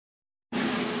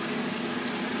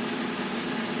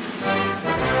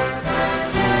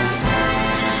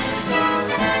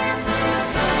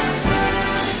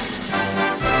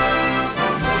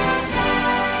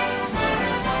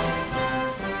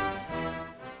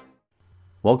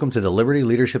Welcome to the Liberty,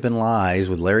 Leadership, and Lies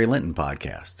with Larry Linton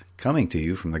podcast, coming to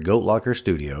you from the Goat Locker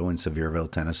Studio in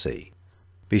Sevierville, Tennessee.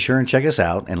 Be sure and check us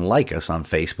out and like us on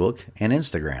Facebook and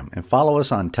Instagram, and follow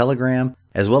us on Telegram,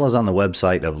 as well as on the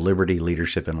website of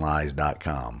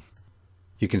libertyleadershipandlies.com.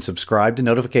 You can subscribe to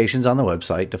notifications on the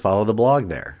website to follow the blog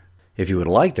there. If you would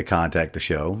like to contact the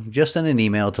show, just send an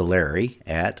email to Larry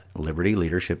at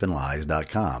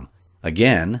libertyleadershipandlies.com.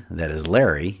 Again, that is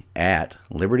Larry at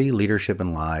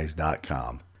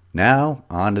libertyleadershipandlies.com. Now,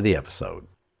 on to the episode.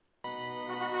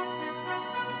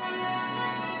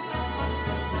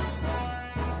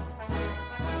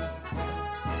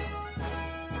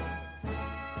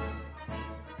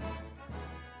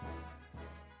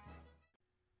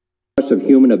 Of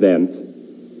human events,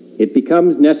 it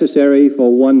becomes necessary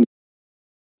for one.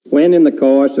 When in the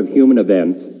course of human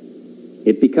events,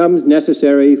 it becomes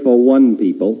necessary for one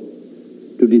people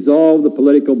to dissolve the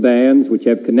political bands which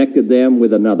have connected them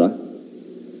with another,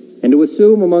 and to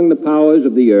assume among the powers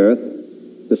of the earth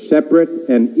the separate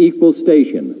and equal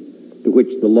station to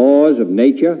which the laws of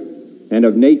nature and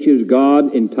of nature's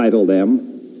God entitle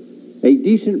them, a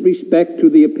decent respect to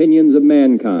the opinions of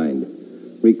mankind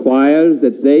requires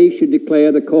that they should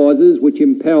declare the causes which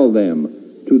impel them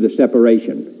to the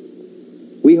separation.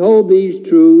 We hold these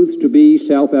truths to be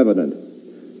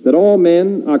self-evident, that all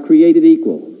men are created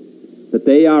equal, that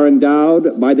they are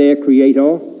endowed by their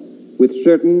Creator with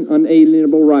certain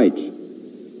unalienable rights,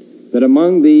 that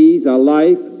among these are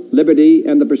life, liberty,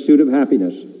 and the pursuit of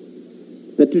happiness,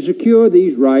 that to secure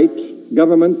these rights,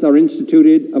 governments are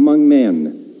instituted among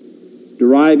men,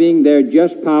 deriving their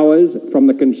just powers from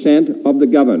the consent of the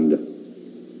governed,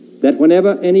 that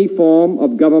whenever any form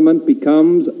of government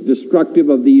becomes destructive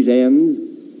of these ends,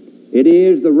 it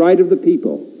is the right of the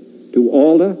people to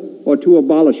alter or to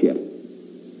abolish it,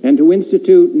 and to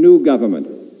institute new government,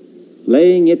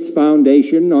 laying its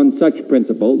foundation on such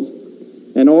principles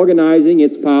and organizing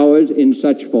its powers in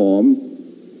such form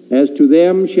as to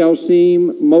them shall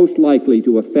seem most likely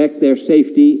to affect their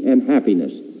safety and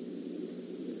happiness.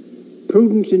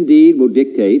 Prudence indeed will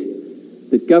dictate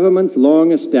that governments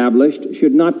long established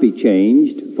should not be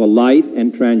changed for light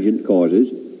and transient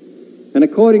causes, and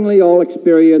accordingly all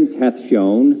experience hath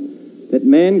shown that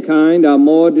mankind are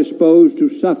more disposed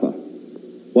to suffer,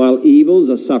 while evils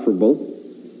are sufferable,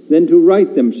 than to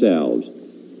right themselves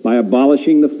by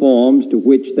abolishing the forms to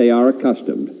which they are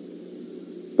accustomed.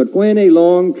 But when a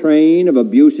long train of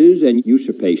abuses and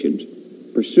usurpations,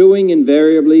 pursuing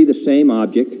invariably the same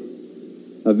object,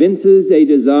 evinces a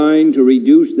design to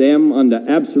reduce them under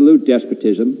absolute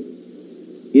despotism,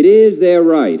 it is their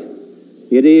right,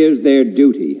 it is their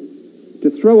duty,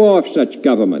 to throw off such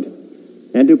government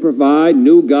and to provide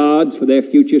new gods for their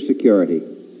future security.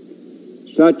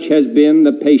 Such has been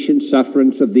the patient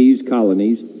sufferance of these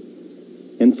colonies,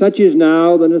 and such is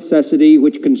now the necessity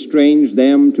which constrains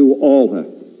them to alter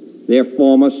their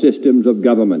former systems of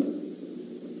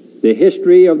government. The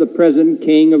history of the present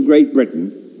King of Great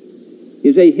Britain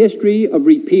is a history of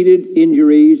repeated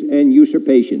injuries and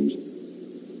usurpations,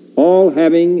 all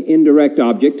having in direct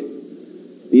object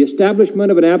the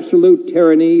establishment of an absolute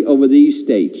tyranny over these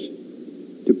states.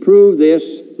 To prove this,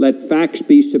 let facts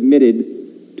be submitted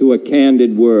to a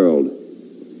candid world.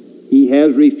 He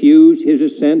has refused his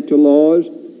assent to laws,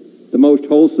 the most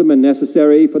wholesome and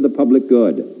necessary for the public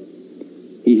good.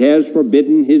 He has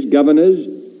forbidden his governors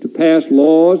to pass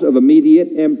laws of immediate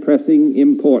and pressing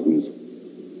importance,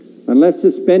 unless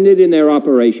suspended in their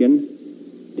operation,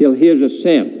 till his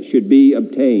assent should be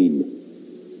obtained.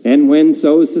 And when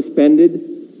so suspended,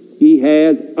 he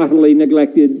has utterly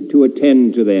neglected to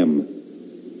attend to them.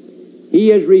 He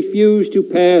has refused to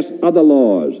pass other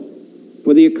laws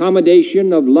for the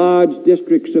accommodation of large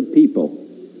districts of people,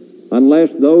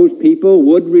 unless those people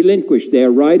would relinquish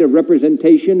their right of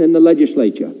representation in the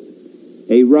legislature,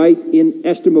 a right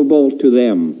inestimable to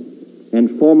them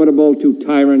and formidable to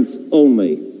tyrants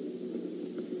only.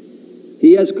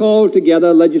 He has called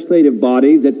together legislative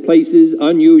bodies at places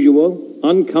unusual,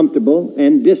 uncomfortable,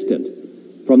 and distant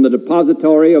from the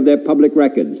depository of their public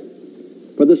records,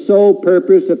 for the sole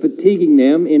purpose of fatiguing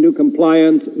them into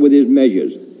compliance with his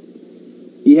measures.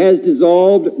 He has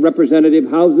dissolved representative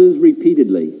houses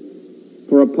repeatedly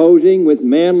for opposing with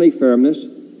manly firmness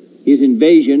his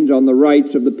invasions on the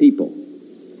rights of the people.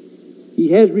 He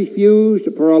has refused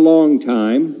for a long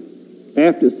time,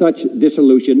 after such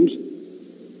dissolutions,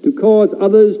 to cause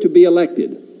others to be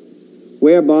elected,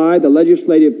 whereby the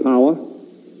legislative power,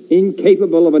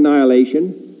 incapable of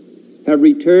annihilation, have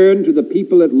returned to the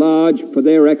people at large for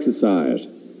their exercise,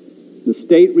 the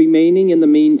state remaining in the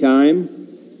meantime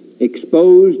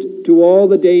exposed to all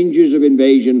the dangers of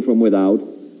invasion from without,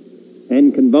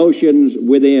 and convulsions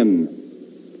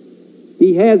within.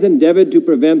 He has endeavored to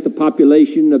prevent the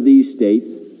population of these states,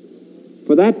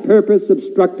 for that purpose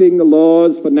obstructing the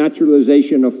laws for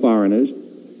naturalization of foreigners,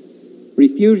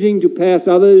 refusing to pass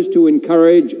others to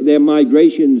encourage their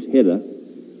migrations hither,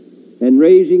 and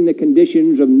raising the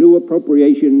conditions of new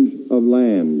appropriations of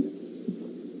land.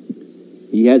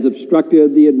 He has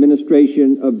obstructed the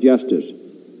administration of justice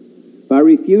by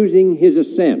refusing his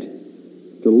assent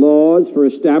to laws for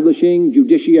establishing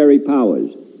judiciary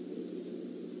powers.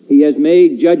 He has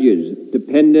made judges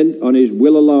dependent on his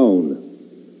will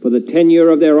alone for the tenure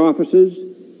of their offices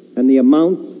and the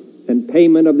amounts and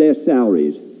payment of their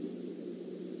salaries.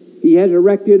 He has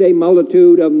erected a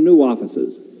multitude of new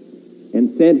offices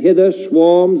and sent hither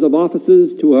swarms of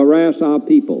officers to harass our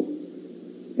people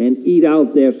and eat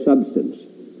out their substance.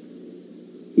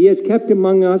 He has kept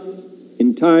among us,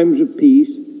 in times of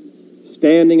peace,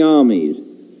 standing armies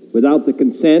without the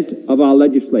consent of our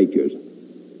legislatures.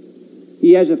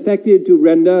 He has affected to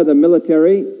render the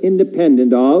military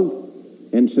independent of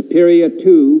and superior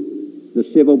to the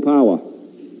civil power.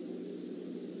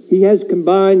 He has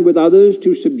combined with others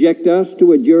to subject us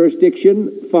to a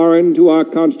jurisdiction foreign to our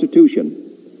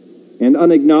Constitution and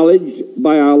unacknowledged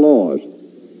by our laws,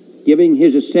 giving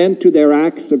his assent to their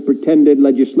acts of pretended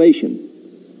legislation,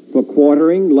 for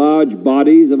quartering large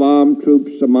bodies of armed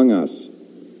troops among us,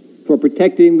 for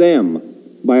protecting them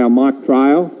by a mock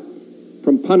trial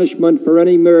from punishment for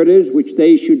any murders which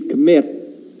they should commit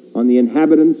on the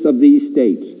inhabitants of these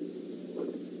states,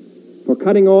 for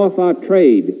cutting off our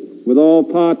trade with all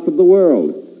parts of the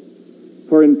world,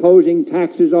 for imposing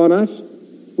taxes on us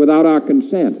without our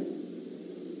consent,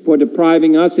 for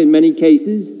depriving us in many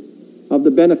cases of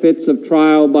the benefits of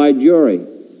trial by jury,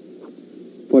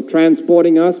 for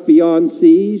transporting us beyond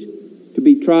seas to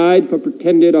be tried for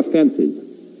pretended offenses,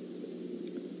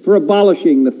 for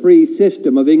abolishing the free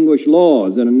system of English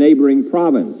laws in a neighboring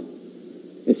province,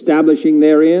 establishing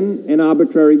therein an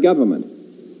arbitrary government,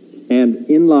 and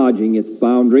enlarging its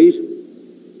boundaries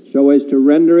so as to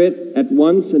render it at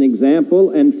once an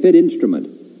example and fit instrument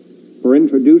for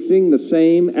introducing the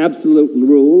same absolute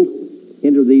rule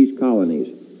into these colonies,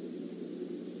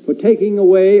 for taking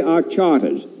away our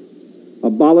charters,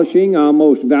 abolishing our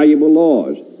most valuable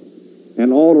laws,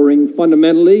 and altering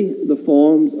fundamentally the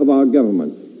forms of our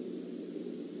government,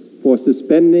 for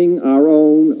suspending our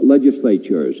own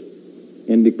legislatures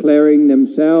and declaring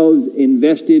themselves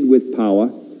invested with power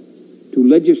to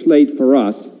legislate for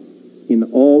us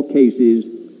in all cases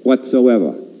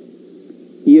whatsoever.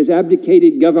 He has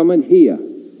abdicated government here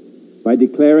by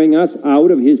declaring us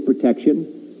out of his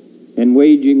protection and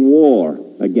waging war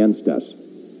against us.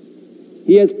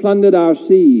 He has plundered our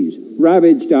seas,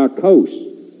 ravaged our coasts,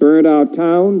 burned our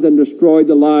towns, and destroyed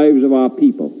the lives of our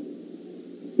people.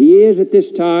 He is at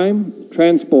this time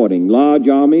transporting large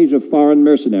armies of foreign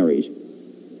mercenaries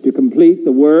to complete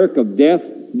the work of death,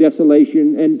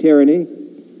 desolation, and tyranny,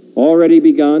 already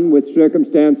begun with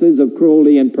circumstances of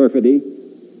cruelty and perfidy,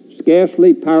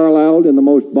 scarcely paralleled in the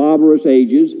most barbarous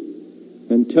ages,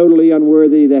 and totally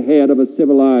unworthy the head of a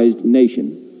civilized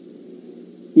nation.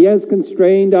 He has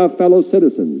constrained our fellow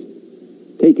citizens,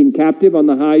 taken captive on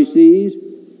the high seas,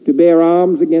 to bear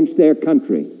arms against their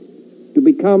country, to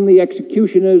become the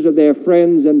executioners of their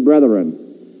friends and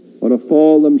brethren, or to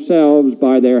fall themselves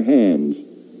by their hands.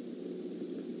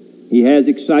 He has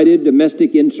excited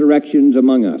domestic insurrections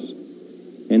among us,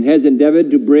 and has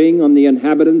endeavored to bring on the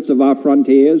inhabitants of our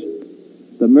frontiers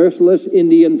the merciless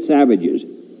Indian savages,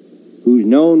 whose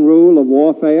known rule of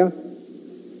warfare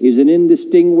is an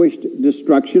indistinguished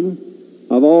destruction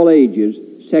of all ages,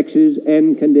 sexes,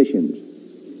 and conditions.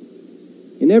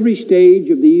 In every stage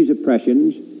of these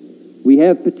oppressions, we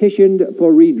have petitioned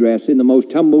for redress in the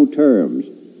most humble terms.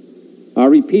 Our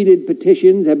repeated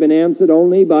petitions have been answered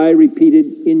only by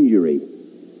repeated injury.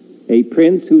 A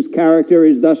prince whose character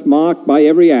is thus marked by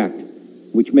every act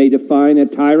which may define a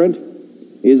tyrant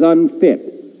is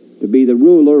unfit to be the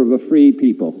ruler of a free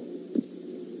people.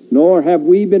 Nor have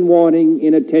we been wanting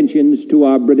in attentions to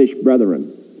our British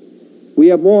brethren. We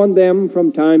have warned them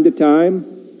from time to time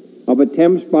of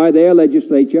attempts by their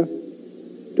legislature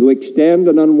to extend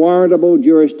an unwarrantable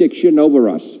jurisdiction over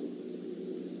us.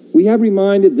 We have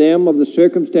reminded them of the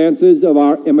circumstances of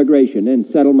our immigration and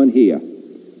settlement here.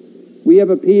 We have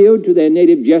appealed to their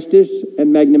native justice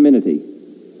and magnanimity,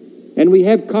 and we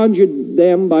have conjured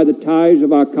them by the ties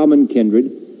of our common kindred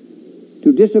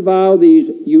to disavow these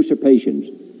usurpations,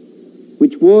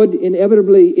 which would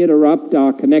inevitably interrupt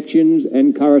our connections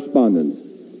and correspondence.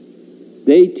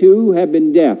 They, too, have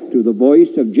been deaf to the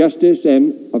voice of justice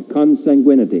and of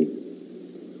consanguinity.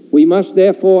 We must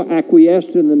therefore acquiesce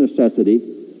in the necessity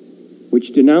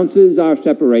which denounces our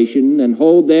separation and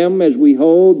hold them as we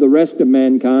hold the rest of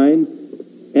mankind,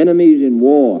 enemies in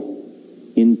war,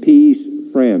 in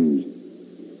peace, friends.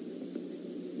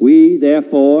 We,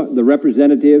 therefore, the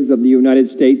representatives of the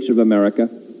United States of America,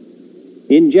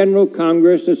 in General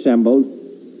Congress assembled,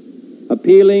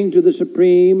 appealing to the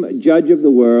Supreme Judge of the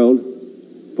world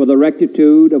for the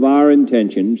rectitude of our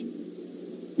intentions,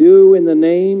 do in the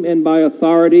name and by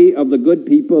authority of the good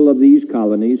people of these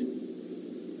colonies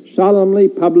solemnly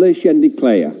publish and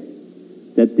declare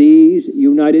that these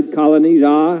united colonies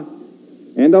are,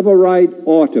 and of a right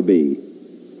ought to be,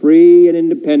 free and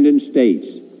independent states,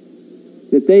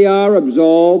 that they are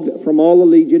absolved from all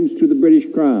allegiance to the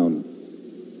British Crown,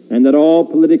 and that all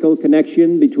political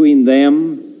connection between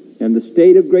them and the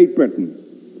state of Great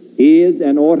Britain is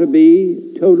and ought to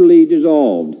be totally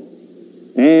dissolved,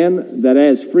 and that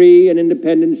as free and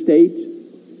independent states,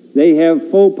 they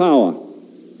have full power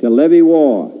to levy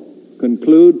war,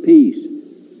 conclude peace,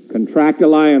 contract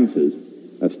alliances,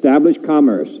 establish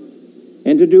commerce,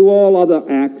 and to do all other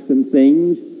acts and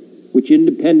things which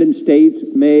independent states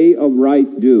may of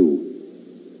right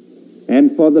do.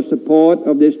 And for the support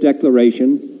of this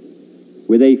declaration,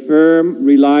 with a firm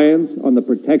reliance on the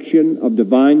protection of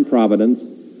divine providence,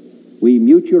 we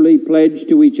mutually pledge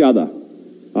to each other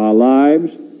our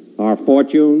lives, our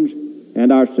fortunes,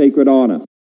 and our sacred honor.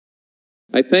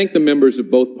 I thank the members of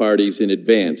both parties in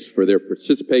advance for their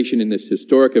participation in this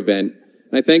historic event,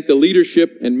 and I thank the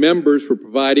leadership and members for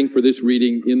providing for this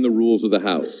reading in the rules of the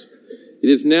House. It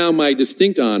is now my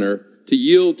distinct honor to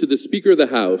yield to the Speaker of the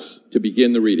House to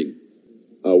begin the reading.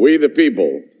 We, the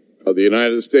people of the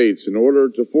United States, in order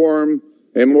to form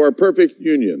a more perfect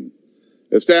union,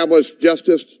 establish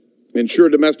justice, ensure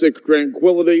domestic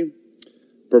tranquility,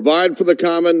 provide for the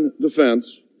common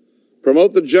defense,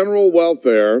 promote the general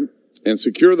welfare, and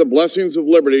secure the blessings of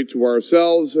liberty to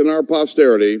ourselves and our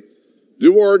posterity,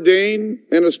 do ordain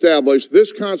and establish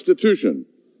this Constitution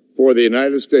for the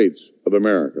United States of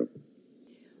America.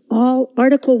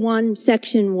 Article 1,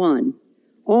 Section 1.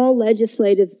 All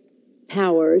legislative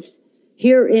powers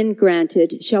herein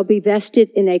granted shall be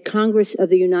vested in a Congress of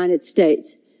the United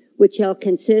States, which shall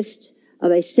consist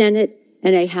of a Senate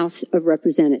and a House of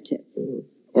Representatives.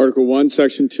 Article 1,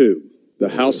 Section 2. The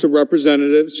House of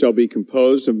Representatives shall be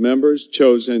composed of members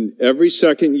chosen every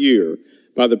second year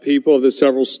by the people of the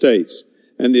several states,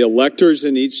 and the electors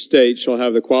in each state shall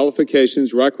have the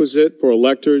qualifications requisite for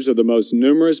electors of the most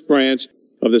numerous branch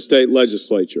of the state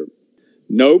legislature.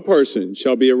 No person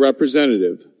shall be a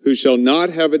representative who shall not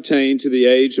have attained to the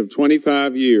age of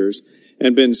 25 years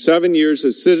and been 7 years a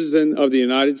citizen of the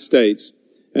United States,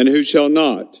 and who shall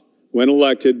not, when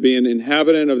elected, be an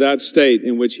inhabitant of that state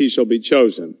in which he shall be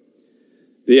chosen.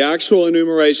 The actual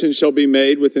enumeration shall be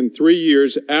made within 3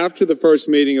 years after the first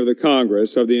meeting of the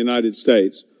Congress of the United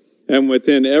States, and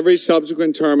within every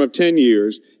subsequent term of 10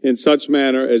 years, in such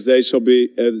manner as they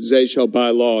shall by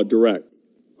law direct.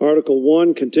 Article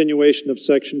 1, continuation of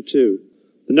Section 2.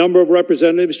 The number of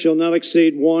representatives shall not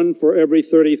exceed 1 for every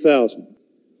 30,000,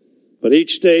 but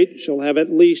each state shall have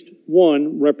at least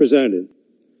 1 representative.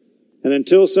 And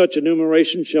until such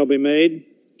enumeration shall be made,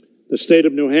 the state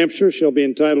of New Hampshire shall be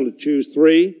entitled to choose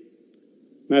 3,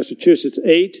 Massachusetts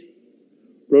 8,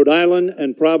 Rhode Island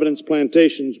and Providence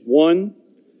Plantations 1,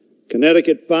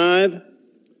 Connecticut 5,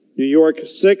 New York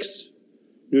 6,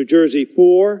 New Jersey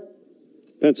 4,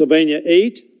 Pennsylvania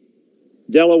 8,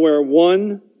 Delaware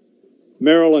 1,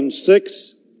 Maryland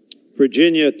 6,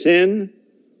 Virginia 10,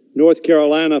 North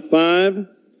Carolina 5,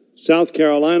 South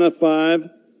Carolina 5,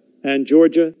 and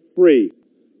Georgia 3.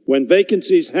 When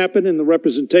vacancies happen in the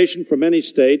representation from any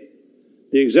state,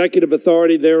 the executive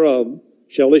authority thereof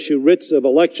shall issue writs of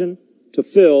election to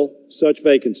fill such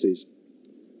vacancies.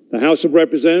 The House of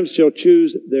Representatives shall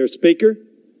choose their Speaker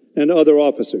and other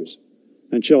officers,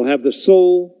 and shall have the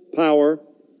sole power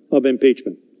of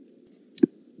impeachment.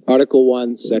 Article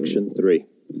 1, Section 3.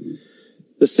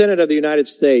 The Senate of the United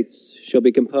States shall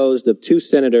be composed of 2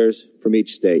 senators from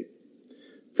each state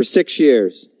for 6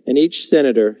 years, and each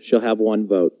senator shall have 1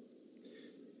 vote.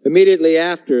 Immediately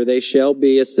after, they shall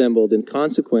be assembled in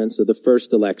consequence of the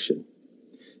first election.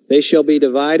 They shall be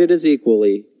divided as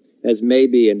equally as may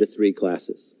be into 3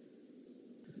 classes.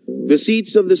 The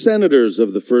seats of the senators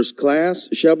of the first class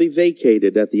shall be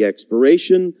vacated at the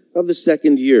expiration of the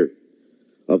 2nd year,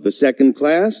 of the 2nd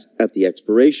class at the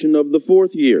expiration of the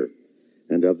 4th year,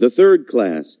 and of the 3rd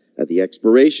class at the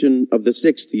expiration of the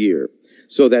 6th year,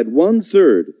 so that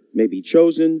 1/3 may be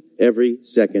chosen every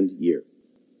 2nd year.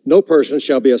 No person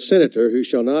shall be a senator who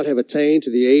shall not have attained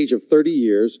to the age of 30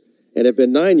 years and have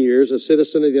been 9 years a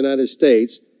citizen of the United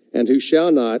States, and who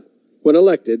shall not, when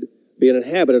elected, be an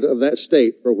inhabitant of that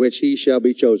state for which he shall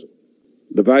be chosen.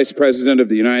 The Vice President of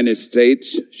the United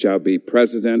States shall be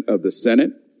President of the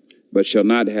Senate, but shall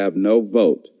not have no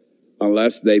vote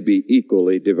unless they be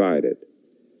equally divided.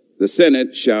 The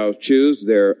Senate shall choose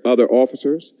their other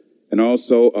officers and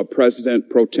also a President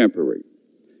pro tempore.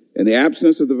 In the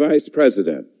absence of the Vice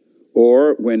President,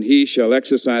 or when he shall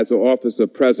exercise the office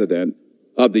of President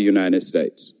of the United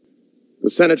States. The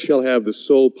Senate shall have the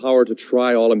sole power to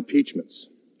try all impeachments.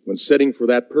 When sitting for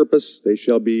that purpose, they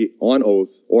shall be on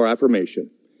oath or affirmation.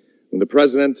 When the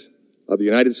President of the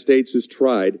United States is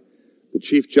tried, the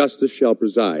Chief Justice shall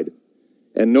preside,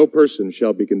 and no person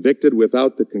shall be convicted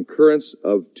without the concurrence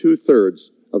of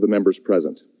 2/3 of the members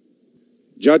present.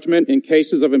 Judgment in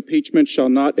cases of impeachment shall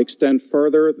not extend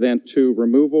further than to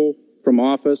removal from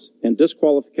office and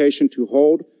disqualification to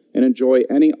hold and enjoy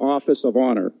any office of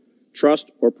honor,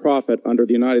 trust, or profit under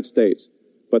the United States.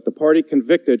 But the party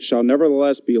convicted shall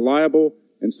nevertheless be liable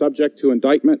and subject to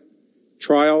indictment,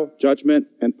 trial, judgment,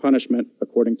 and punishment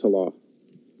according to law.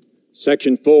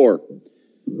 Section 4.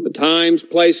 The times,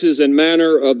 places, and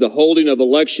manner of the holding of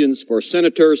elections for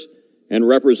senators and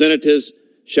representatives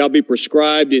shall be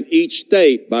prescribed in each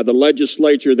state by the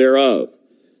legislature thereof.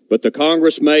 But the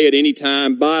Congress may at any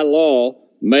time by law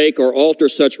make or alter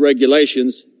such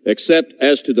regulations except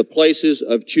as to the places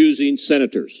of choosing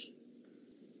senators.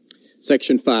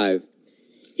 Section 5.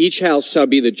 Each house shall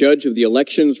be the judge of the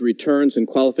elections, returns, and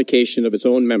qualification of its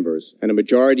own members, and a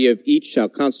majority of each shall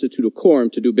constitute a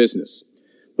quorum to do business.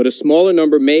 But a smaller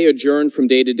number may adjourn from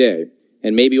day to day,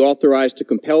 and may be authorized to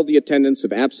compel the attendance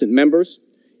of absent members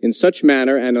in such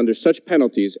manner and under such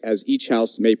penalties as each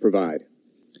house may provide.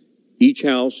 Each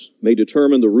house may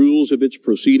determine the rules of its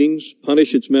proceedings,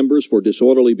 punish its members for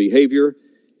disorderly behavior,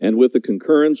 and with the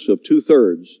concurrence of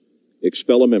 2/3,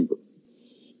 expel a member.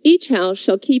 Each house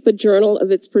shall keep a journal of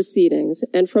its proceedings,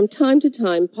 and from time to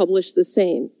time publish the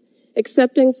same,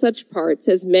 excepting such parts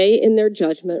as may in their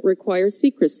judgment require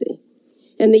secrecy.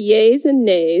 And the yeas and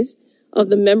nays of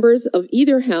the members of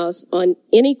either house on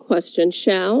any question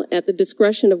shall, at the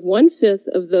discretion of 1/5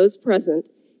 of those present,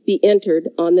 be entered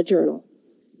on the journal.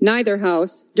 Neither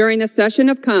house, during the session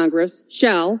of Congress,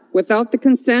 shall, without the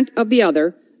consent of the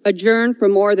other, adjourn for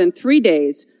more than 3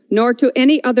 days, nor to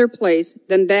any other place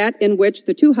than that in which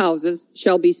the two houses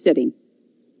shall be sitting.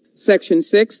 Section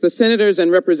 6, the senators and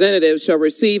representatives shall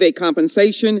receive a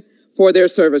compensation for their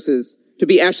services to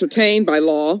be ascertained by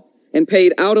law and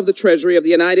paid out of the Treasury of the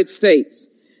United States.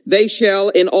 They shall,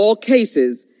 in all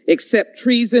cases, except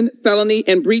treason, felony,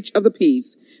 and breach of the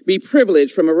peace, be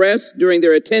privileged from arrest during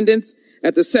their attendance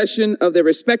at the session of their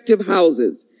respective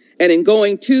houses, and in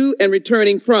going to and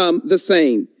returning from the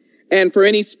same. And for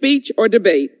any speech or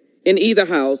debate in either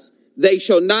house, they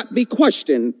shall not be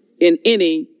questioned in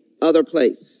any other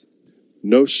place.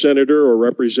 No senator or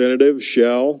representative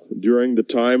shall, during the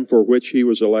time for which he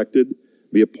was elected,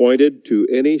 be appointed to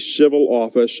any civil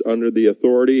office under the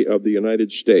authority of the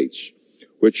United States,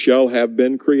 which shall have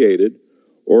been created,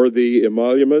 or the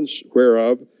emoluments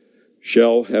whereof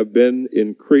shall have been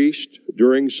increased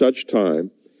during such time,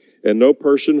 and no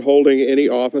person holding any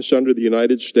office under the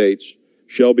United States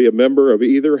shall be a member of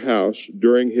either house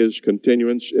during his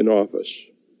continuance in office.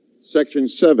 Section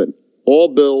 7. All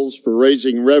bills for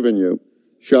raising revenue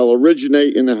shall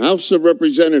originate in the House of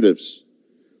Representatives,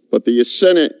 but the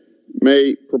Senate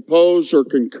may propose or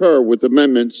concur with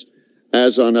amendments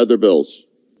as on other bills.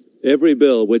 Every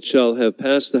bill which shall have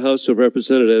passed the House of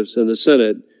Representatives and the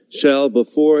Senate shall,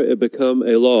 before it become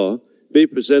a law, be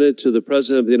presented to the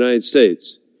President of the United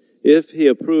States. If he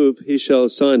approve, he shall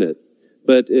sign it,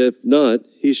 but if not,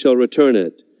 he shall return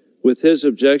it, with his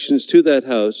objections to that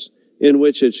House in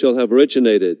which it shall have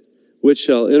originated, which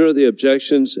shall enter the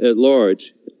objections at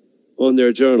large on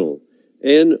their journal,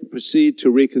 and proceed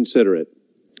to reconsider it.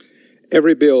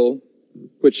 Every bill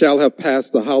which shall have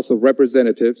passed the House of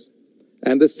Representatives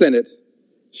and the Senate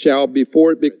shall,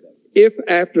 before it be, if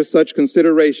after such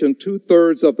consideration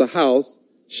 2/3 of the House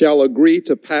shall agree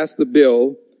to pass the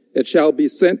bill, it shall be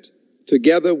sent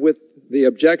together with the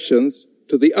objections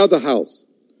to the other House,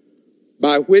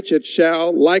 by which it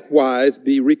shall likewise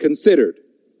be reconsidered.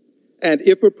 And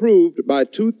if approved by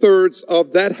 2/3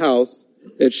 of that House,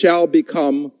 it shall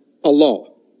become a law.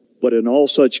 But in all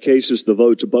such cases, the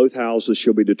votes of both houses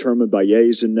shall be determined by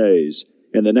yeas and nays,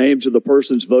 and the names of the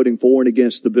persons voting for and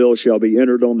against the bill shall be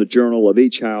entered on the journal of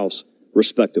each house,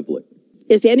 respectively.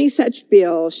 If any such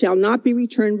bill shall not be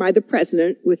returned by the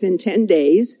President within 10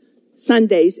 days,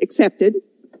 Sundays excepted,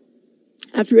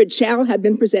 after it shall have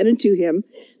been presented to him,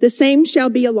 the same shall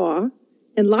be a law,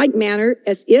 in like manner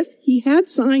as if he had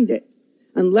signed it,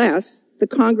 unless the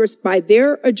Congress by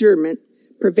their adjournment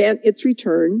prevent its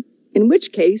return, in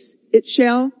which case it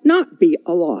shall not be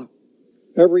a law.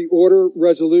 Every order,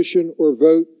 resolution, or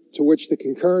vote to which the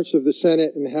concurrence of the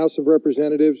Senate and House of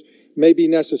Representatives may be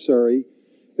necessary,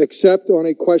 except on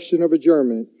a question of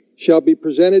adjournment, shall be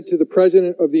presented to the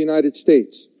President of the United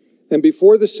States, and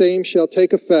before the same shall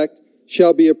take effect,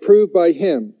 shall be approved by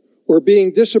him, or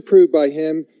being disapproved by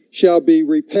him, shall be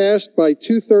repassed by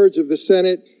 2/3 of the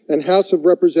Senate and House of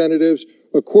Representatives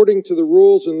according to the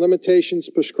rules and limitations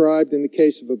prescribed in the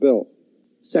case of a bill.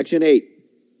 Section 8.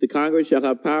 The Congress shall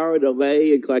have power to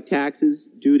lay and collect taxes,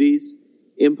 duties,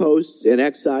 imposts, and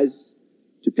excise,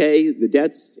 to pay the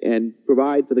debts and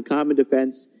provide for the common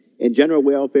defense and general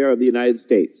welfare of the United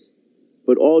States.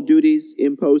 But all duties,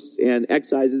 imposts, and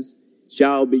excises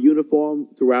shall be uniform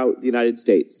throughout the United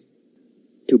States.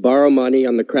 To borrow money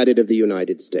on the credit of the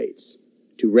United States.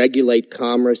 To regulate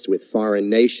commerce with foreign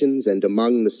nations and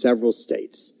among the several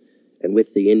states, and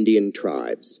with the Indian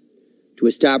tribes. To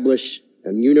establish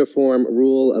a uniform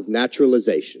rule of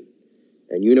naturalization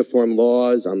and uniform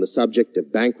laws on the subject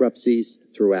of bankruptcies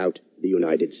throughout the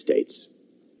United States.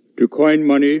 To coin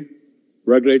money,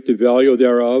 regulate the value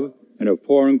thereof and of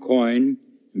foreign coin,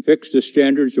 and fix the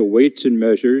standards of weights and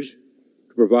measures,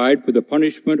 to provide for the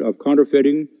punishment of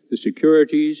counterfeiting the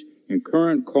securities and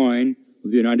current coin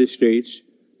of the United States,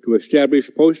 to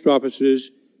establish post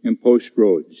offices and post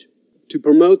roads. To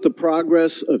promote the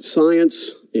progress of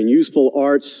science and useful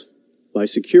arts by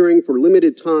securing for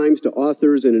limited times to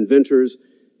authors and inventors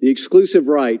the exclusive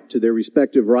right to their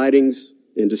respective writings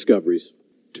and discoveries.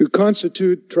 To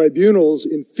constitute tribunals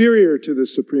inferior to the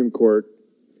Supreme Court,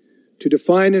 to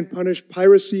define and punish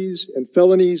piracies and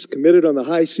felonies committed on the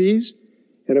high seas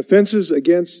and offenses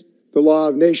against the law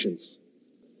of nations.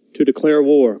 To declare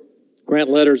war, grant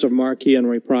letters of marque and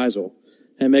reprisal,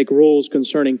 and make rules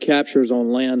concerning captures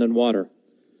on land and water.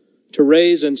 To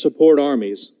raise and support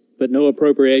armies, but no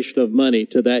appropriation of money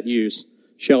to that use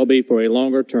shall be for a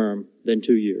longer term than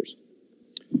 2 years.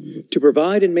 To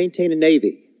provide and maintain a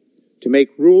navy, to make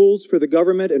rules for the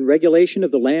government and regulation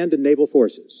of the land and naval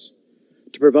forces,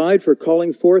 to provide for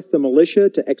calling forth the militia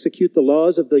to execute the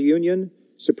laws of the Union,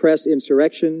 suppress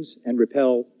insurrections, and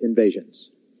repel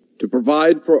invasions. To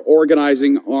provide for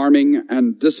organizing, arming,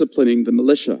 and disciplining the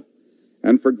militia,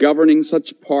 and for governing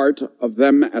such part of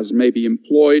them as may be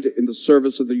employed in the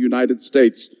service of the United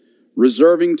States,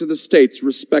 reserving to the states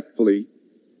respectfully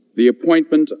the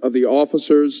appointment of the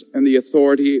officers and the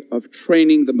authority of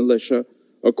training the militia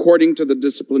according to the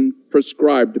discipline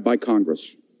prescribed by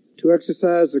Congress. To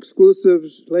exercise exclusive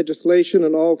legislation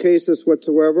in all cases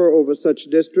whatsoever over such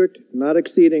district, not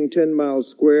exceeding 10 miles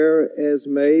square, as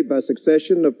may, by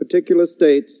succession of particular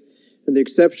states, and the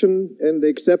exception and the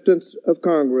acceptance of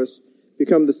Congress,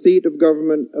 become the seat of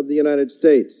government of the United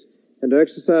States, and to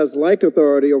exercise like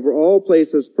authority over all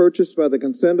places purchased by the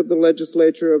consent of the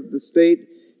legislature of the state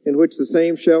in which the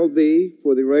same shall be,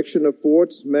 for the erection of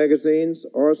forts, magazines,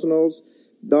 arsenals,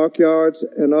 dockyards,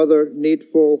 and other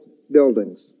needful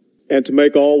buildings. And to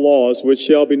make all laws which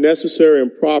shall be necessary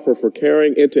and proper for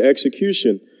carrying into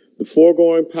execution the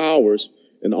foregoing powers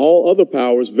and all other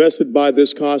powers vested by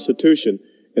this Constitution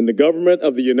in the government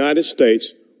of the United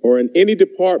States or in any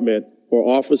department or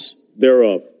office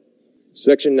thereof.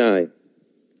 Section 9.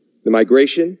 The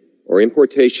migration or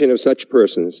importation of such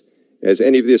persons as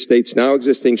any of the states now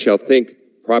existing shall think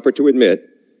proper to admit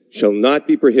shall not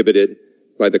be prohibited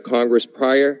by the Congress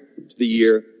prior to the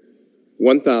year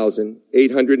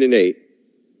 1808,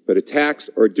 but a tax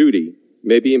or duty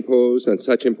may be imposed on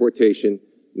such importation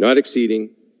not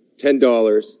exceeding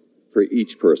 $10 for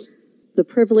each person. The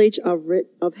privilege of writ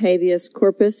of habeas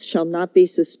corpus shall not be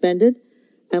suspended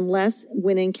unless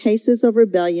when in cases of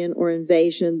rebellion or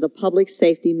invasion the public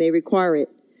safety may require it.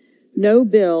 No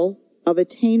bill of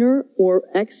attainder or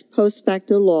ex post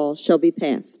facto law shall be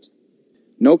passed.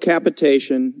 No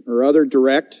capitation or other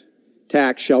direct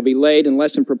tax shall be laid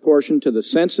unless in proportion to the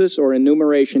census or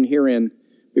enumeration herein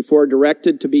before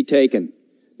directed to be taken.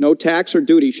 No tax or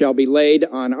duty shall be laid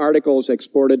on articles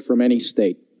exported from any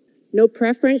state. No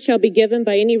preference shall be given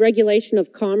by any regulation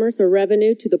of commerce or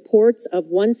revenue to the ports of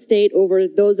one state over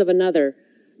those of another,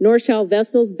 nor shall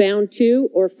vessels bound to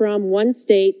or from one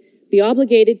state be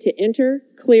obligated to enter,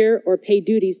 clear, or pay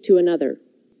duties to another.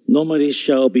 No money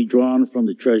shall be drawn from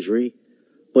the treasury,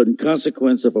 but in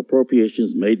consequence of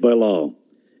appropriations made by law.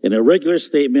 In a regular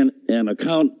statement and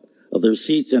account of the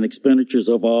receipts and expenditures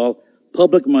of all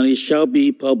public money shall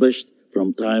be published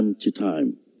from time to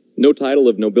time. No title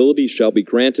of nobility shall be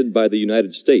granted by the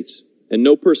United States, and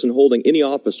no person holding any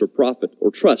office or profit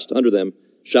or trust under them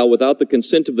shall, without the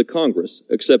consent of the Congress,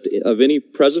 accept of any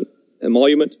present,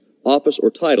 emolument, office,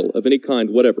 or title of any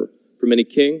kind whatever, from any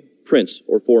king, prince,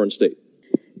 or foreign state.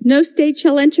 No state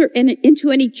shall enter into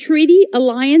any treaty,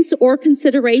 alliance, or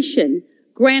consideration,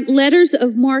 grant letters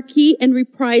of marque and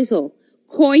reprisal,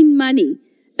 coin money,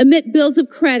 emit bills of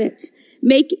credit,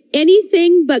 make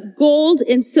anything but gold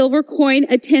and silver coin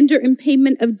a tender in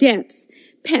payment of debts,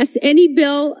 pass any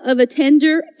bill of a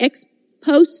tender ex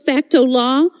post facto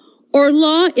law, or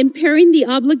law impairing the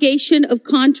obligation of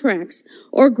contracts,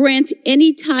 or grant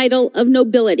any title of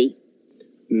nobility.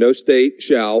 No state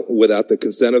shall, without the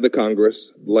consent of the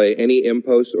Congress, lay any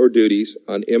imposts or duties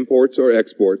on imports or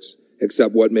exports,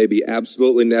 except what may be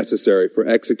absolutely necessary for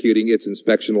executing its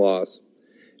inspection laws.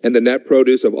 And the net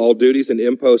produce of all duties and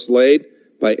imposts laid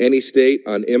by any state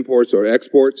on imports or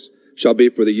exports shall be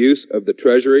for the use of the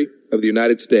Treasury of the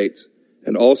United States,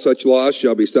 and all such laws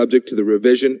shall be subject to the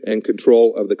revision and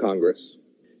control of the Congress.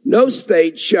 No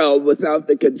state shall, without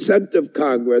the consent of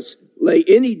Congress, lay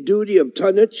any duty of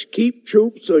tonnage, keep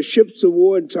troops or ships of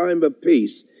war in time of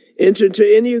peace, enter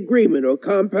into any agreement or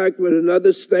compact with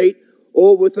another state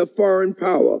or with a foreign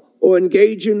power, or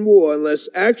engage in war unless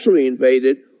actually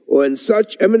invaded or in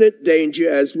such imminent danger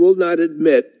as will not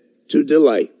admit to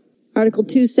delay. Article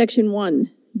 2, Section 1.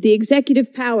 The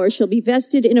executive power shall be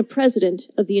vested in a President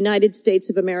of the United States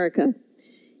of America.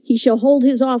 He shall hold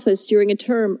his office during a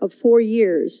term of 4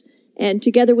 years, and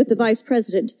together with the Vice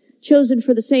President, chosen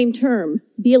for the same term,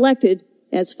 be elected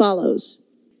as follows.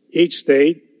 Each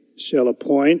state shall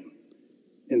appoint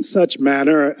in such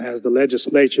manner as the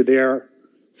legislature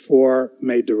therefore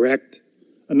may direct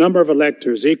a number of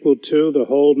electors equal to the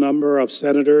whole number of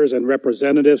senators and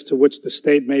representatives to which the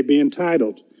state may be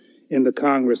entitled in the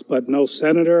Congress, but no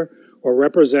senator or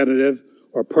representative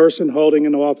or person holding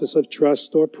an office of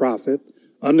trust or profit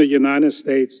under the United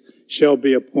States shall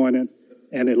be appointed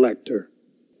an elector.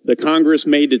 The Congress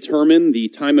may determine the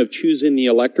time of choosing the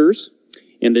electors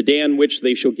and the day on which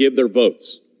they shall give their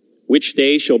votes, which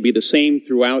day shall be the same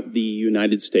throughout the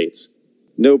United States.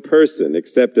 No person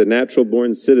except a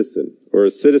natural-born citizen or a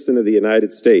citizen of the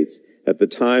United States at the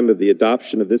time of the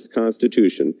adoption of this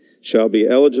Constitution shall be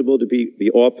eligible to be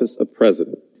the office of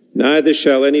President. Neither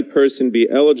shall any person be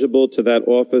eligible to that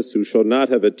office who shall not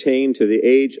have attained to the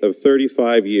age of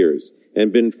 35 years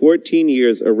and been 14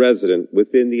 years a resident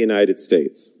within the United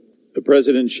States. The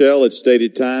President shall at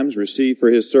stated times receive for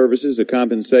his services a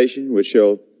compensation which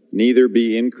shall neither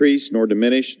be increased nor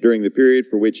diminished during the period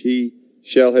for which he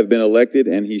shall have been elected,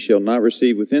 and he shall not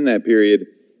receive within that period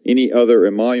any other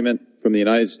emolument from the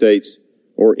United States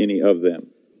or any of them.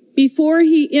 Before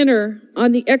he enter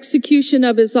on the execution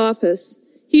of his office,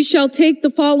 he shall take the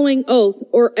following oath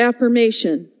or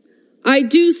affirmation. I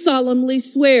do solemnly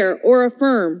swear or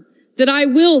affirm that I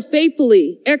will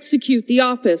faithfully execute the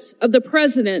office of the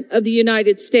President of the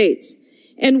United States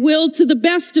and will, to the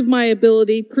best of my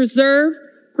ability, preserve,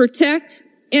 protect,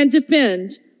 and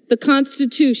defend the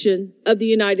Constitution of the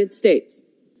United States.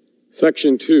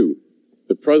 Section 2.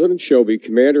 The President shall be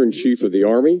Commander-in-Chief of the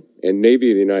Army and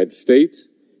Navy of the United States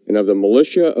and of the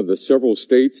militia of the several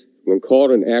states when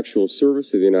called in actual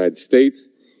service to the United States.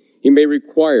 He may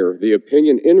require the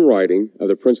opinion in writing of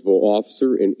the principal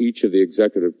officer in each of the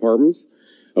executive departments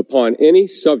upon any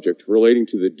subject relating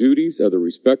to the duties of the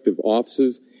respective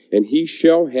offices, and he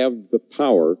shall have the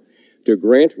power to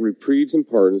grant reprieves and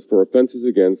pardons for offenses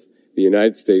against the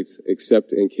United States,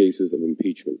 except in cases of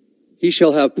impeachment. He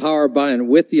shall have power by and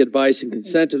with the advice and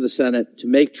consent of the Senate to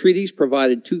make treaties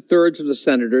provided 2/3 of the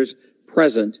senators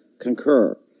present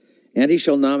concur. And he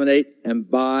shall nominate, and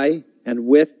by and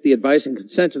with the advice and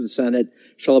consent of the Senate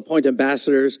shall appoint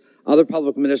ambassadors, other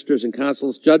public ministers and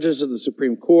consuls, judges of the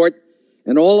Supreme Court,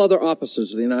 and all other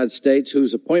officers of the United States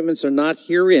whose appointments are not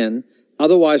herein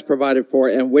otherwise provided for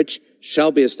and which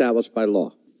shall be established by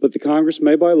law. But the Congress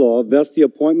may by law vest the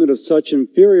appointment of such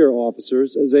inferior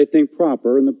officers as they think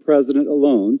proper in the President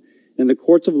alone, in the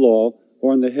courts of law,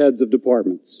 or in the heads of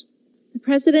departments. The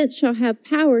President shall have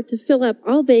power to fill up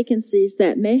all vacancies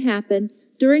that may happen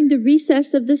during the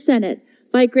recess of the Senate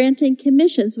by granting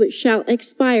commissions which shall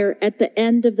expire at the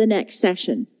end of the next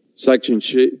session. Section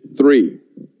 3.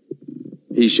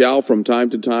 He shall from time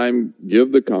to time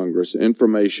give the Congress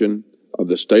information of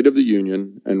the State of the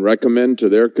Union and recommend to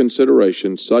their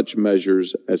consideration such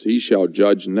measures as he shall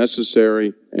judge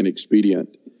necessary and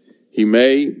expedient. He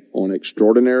may, on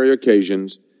extraordinary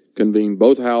occasions, convene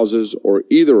both houses or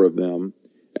either of them,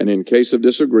 and in case of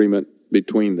disagreement,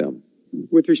 between them.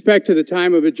 With respect to the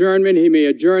time of adjournment, he may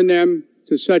adjourn them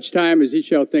to such time as he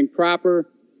shall think proper.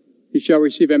 He shall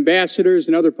receive ambassadors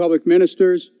and other public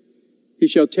ministers. He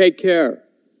shall take care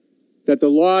that the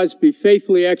laws be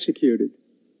faithfully executed,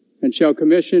 and shall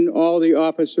commission all the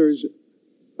officers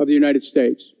of the United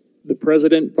States. The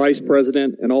President, Vice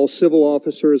President, and all civil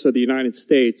officers of the United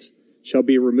States shall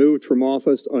be removed from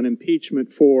office on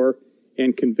impeachment for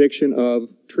and conviction of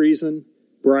treason,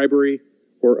 bribery,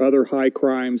 or other high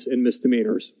crimes and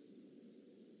misdemeanors.